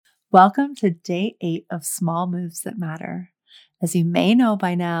Welcome to day 8 of Small Moves That Matter. As you may know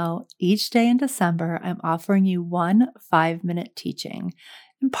by now, each day in December, I'm offering you one 5-minute teaching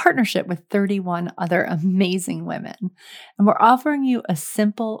in partnership with 31 other amazing women. And we're offering you a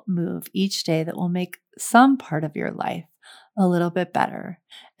simple move each day that will make some part of your life a little bit better.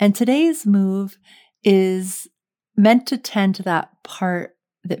 And today's move is meant to tend to that part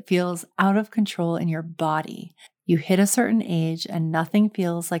that feels out of control in your body. You hit a certain age and nothing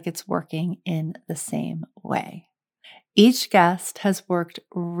feels like it's working in the same way. Each guest has worked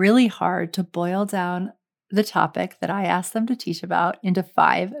really hard to boil down the topic that I asked them to teach about into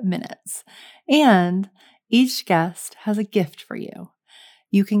 5 minutes. And each guest has a gift for you.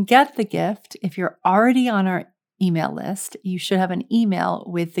 You can get the gift if you're already on our email list. You should have an email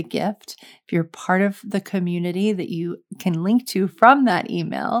with the gift. If you're part of the community that you can link to from that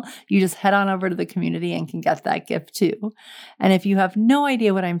email, you just head on over to the community and can get that gift too. And if you have no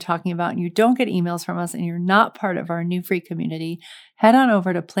idea what I'm talking about and you don't get emails from us and you're not part of our new free community, head on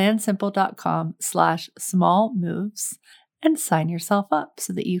over to plansimple.com/smallmoves and sign yourself up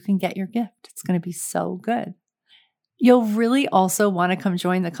so that you can get your gift. It's going to be so good. You'll really also want to come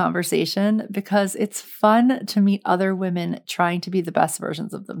join the conversation because it's fun to meet other women trying to be the best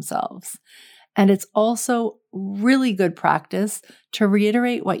versions of themselves. And it's also really good practice to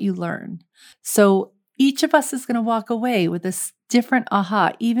reiterate what you learn. So each of us is going to walk away with this different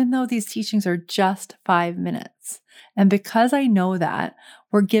aha, even though these teachings are just 5 minutes. And because I know that,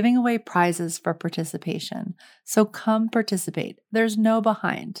 we're giving away prizes for participation. So come participate. There's no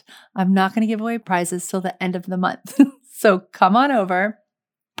behind. I'm not going to give away prizes till the end of the month. So come on over,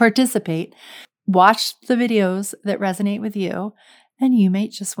 participate, watch the videos that resonate with you, and you may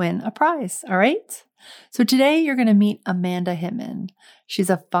just win a prize. All right? So today you're going to meet Amanda Hinman. She's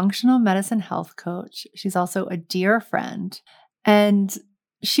a functional medicine health coach. She's also a dear friend. And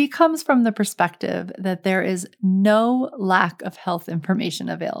she comes from the perspective that there is no lack of health information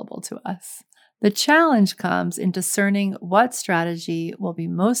available to us. The challenge comes in discerning what strategy will be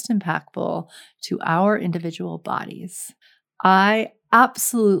most impactful to our individual bodies. I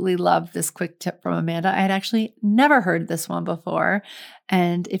absolutely love this quick tip from Amanda. I had actually never heard this one before.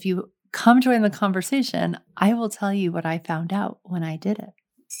 And if you come join the conversation, I will tell you what I found out when I did it.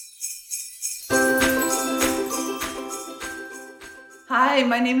 Hi,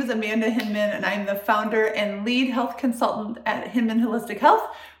 my name is Amanda Hinman, and I'm the founder and lead health consultant at Hinman Holistic Health,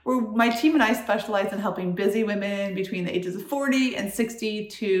 where my team and I specialize in helping busy women between the ages of 40 and 60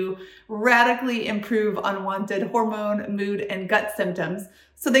 to radically improve unwanted hormone, mood, and gut symptoms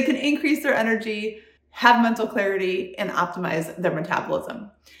so they can increase their energy, have mental clarity, and optimize their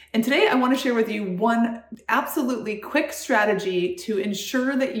metabolism. And today I want to share with you one absolutely quick strategy to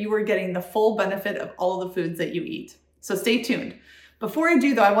ensure that you are getting the full benefit of all the foods that you eat. So stay tuned. Before I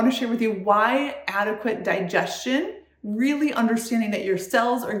do though, I want to share with you why adequate digestion, really understanding that your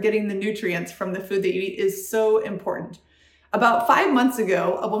cells are getting the nutrients from the food that you eat, is so important. About 5 months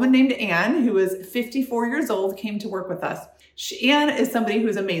ago, a woman named Anne, who is 54 years old, came to work with us. Anne is somebody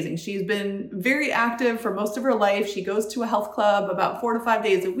who's amazing. She's been very active for most of her life. She goes to a health club about 4 to 5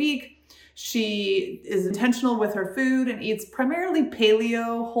 days a week. She is intentional with her food and eats primarily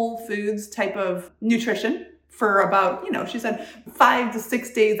paleo, whole foods type of nutrition for about, she said 5 to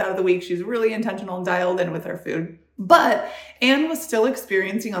 6 days out of the week. She's really intentional and dialed in with her food. But Anne was still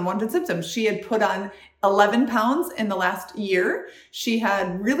experiencing unwanted symptoms. She had put on 11 pounds in the last year. She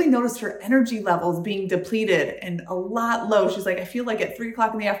had really noticed her energy levels being depleted and a lot low. She's like, I feel like at 3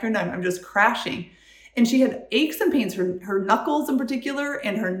 o'clock in the afternoon, I'm just crashing. And she had aches and pains. Her knuckles in particular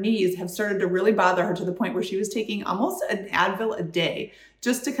and her knees have started to really bother her to the point where she was taking almost an Advil a day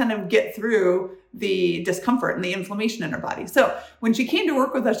just to kind of get through the discomfort and the inflammation in her body. So when she came to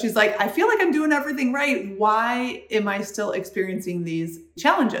work with us, she's like, I feel like I'm doing everything right. Why am I still experiencing these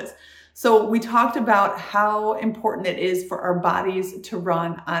challenges? So we talked about how important it is for our bodies to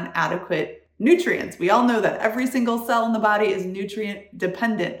run on adequate nutrients. We all know that every single cell in the body is nutrient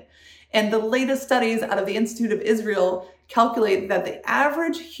dependent. And the latest studies out of the Institute of Israel calculate that the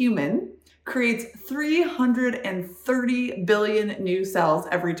average human creates 330 billion new cells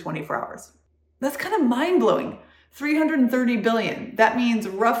every 24 hours. That's kind of mind-blowing. 330 billion. That means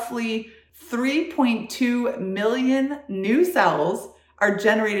roughly 3.2 million new cells are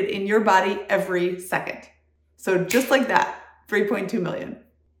generated in your body every second. So just like that, 3.2 million.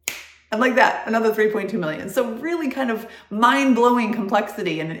 And like that, another 3.2 million. So really kind of mind-blowing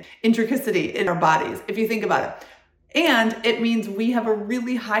complexity and intricacity in our bodies, if you think about it. And it means we have a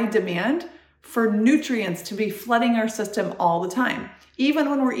really high demand for nutrients to be flooding our system all the time. Even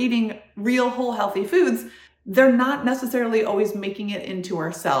when we're eating real whole healthy foods, they're not necessarily always making it into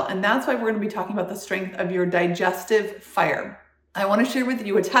our cell. And that's why we're going to be talking about the strength of your digestive fire. I want to share with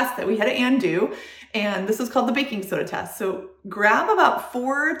you a test that we had Anne do, and this is called the baking soda test. So grab about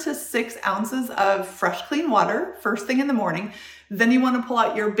 4 to 6 ounces of fresh, clean water first thing in the morning. Then you want to pull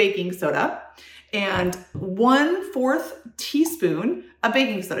out your baking soda and 1/4 teaspoon of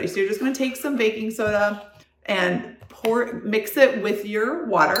baking soda. So you're just going to take some baking soda and mix it with your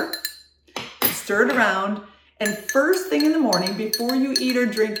water, stir it around. And first thing in the morning, before you eat or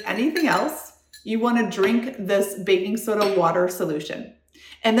drink anything else, you want to drink this baking soda water solution.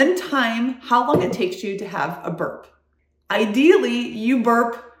 And then time how long it takes you to have a burp. Ideally, you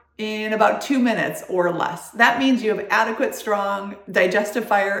burp in about 2 minutes or less. That means you have adequate, strong digestive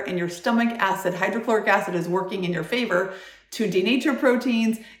fire and your stomach acid, hydrochloric acid, is working in your favor to denature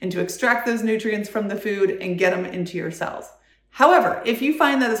proteins and to extract those nutrients from the food and get them into your cells. However, if you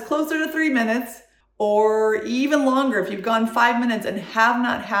find that it's closer to 3 minutes or even longer, if you've gone 5 minutes and have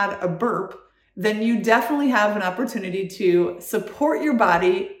not had a burp, then you definitely have an opportunity to support your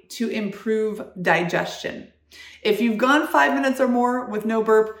body to improve digestion. If you've gone 5 minutes or more with no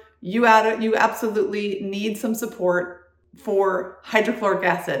burp, you absolutely need some support for hydrochloric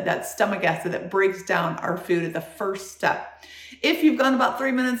acid, that stomach acid that breaks down our food at the first step. If you've gone about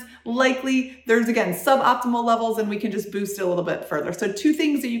 3 minutes, likely there's, again, suboptimal levels, and we can just boost it a little bit further. So 2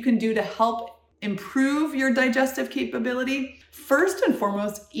 things that you can do to help improve your digestive capability. First and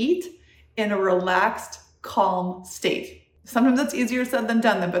foremost, eat in a relaxed, calm state. Sometimes that's easier said than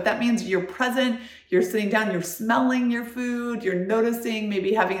done, but that means you're present, you're sitting down, you're smelling your food, you're noticing,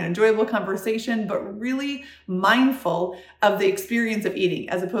 maybe having an enjoyable conversation, but really mindful of the experience of eating,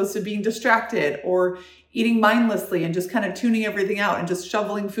 as opposed to being distracted or eating mindlessly and just kind of tuning everything out and just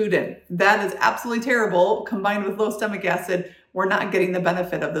shoveling food in. That is absolutely terrible. Combined with low stomach acid, we're not getting the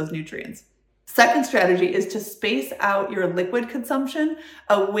benefit of those nutrients. Second strategy is to space out your liquid consumption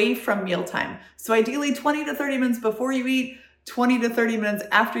away from mealtime. So ideally 20 to 30 minutes before you eat, 20 to 30 minutes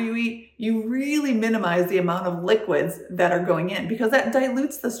after you eat, you really minimize the amount of liquids that are going in, because that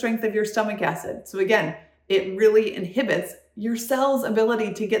dilutes the strength of your stomach acid. So again, it really inhibits your cell's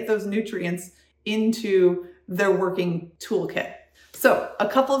ability to get those nutrients into their working toolkit. So a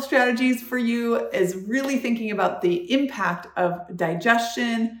couple of strategies for you is really thinking about the impact of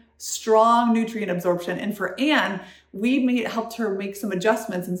digestion, strong nutrient absorption. And for Anne, we helped her make some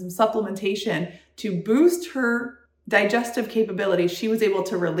adjustments and some supplementation to boost her digestive capability. She was able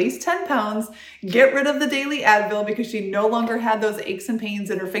to release 10 pounds, get rid of the daily Advil because she no longer had those aches and pains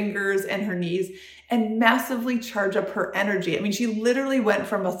in her fingers and her knees, and massively charge up her energy. I mean, she literally went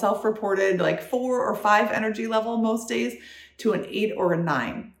from a self-reported like 4 or 5 energy level most days to an 8 or a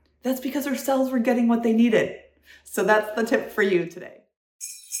 9. That's because her cells were getting what they needed. So that's the tip for you today.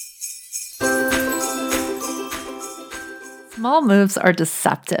 Small moves are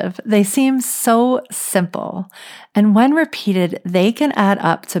deceptive. They seem so simple. And when repeated, they can add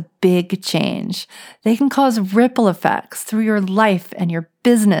up to big change. They can cause ripple effects through your life and your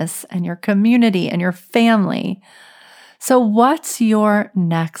business and your community and your family. So what's your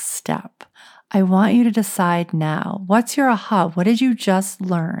next step? I want you to decide now. What's your aha? What did you just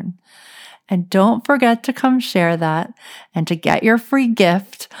learn? And don't forget to come share that and to get your free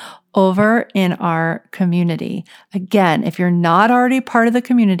gift over in our community. Again, if you're not already part of the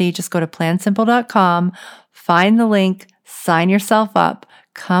community, just go to plansimple.com, find the link, sign yourself up,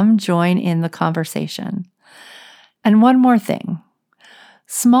 come join in the conversation. And one more thing.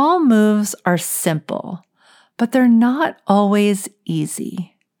 Small moves are simple, but they're not always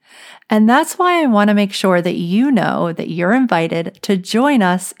easy. And that's why I want to make sure that you know that you're invited to join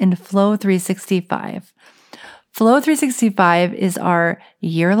us in Flow 365. Flow 365 is our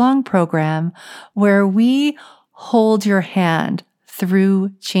year-long program where we hold your hand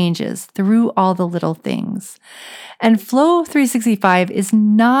through changes, through all the little things. And Flow 365 is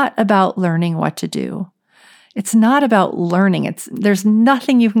not about learning what to do. It's not about learning. There's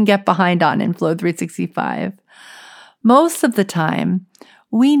nothing you can get behind on in Flow 365. Most of the time,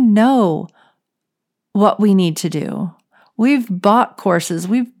 we know what we need to do. We've bought courses,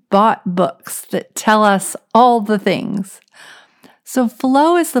 we've bought books that tell us all the things. So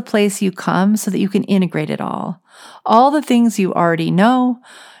Flow is the place you come so that you can integrate it all. All the things you already know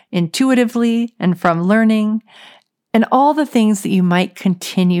intuitively and from learning, and all the things that you might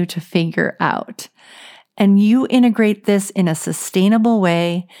continue to figure out. And you integrate this in a sustainable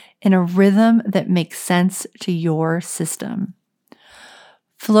way, in a rhythm that makes sense to your system.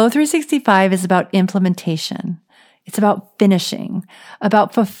 Flow 365 is about implementation. It's about finishing,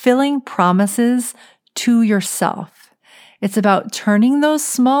 about fulfilling promises to yourself. It's about turning those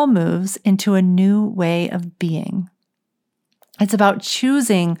small moves into a new way of being. It's about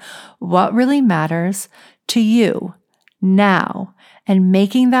choosing what really matters to you now and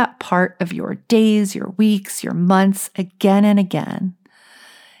making that part of your days, your weeks, your months again and again.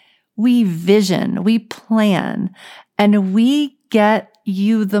 We vision, we plan, and we get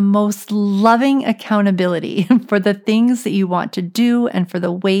you the most loving accountability for the things that you want to do and for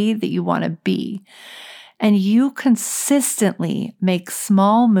the way that you want to be. And you consistently make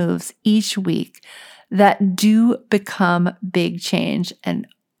small moves each week that do become big change. And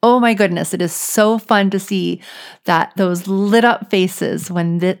oh my goodness, it is so fun to see that those lit up faces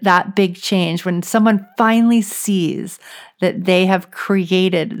when that big change, when someone finally sees that they have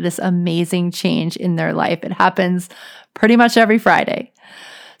created this amazing change in their life. It happens pretty much every Friday.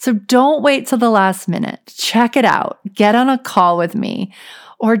 So don't wait till the last minute. Check it out. Get on a call with me,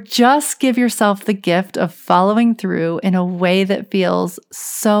 or just give yourself the gift of following through in a way that feels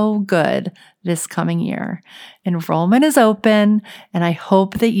so good this coming year. Enrollment is open, and I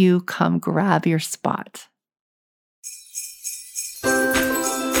hope that you come grab your spot.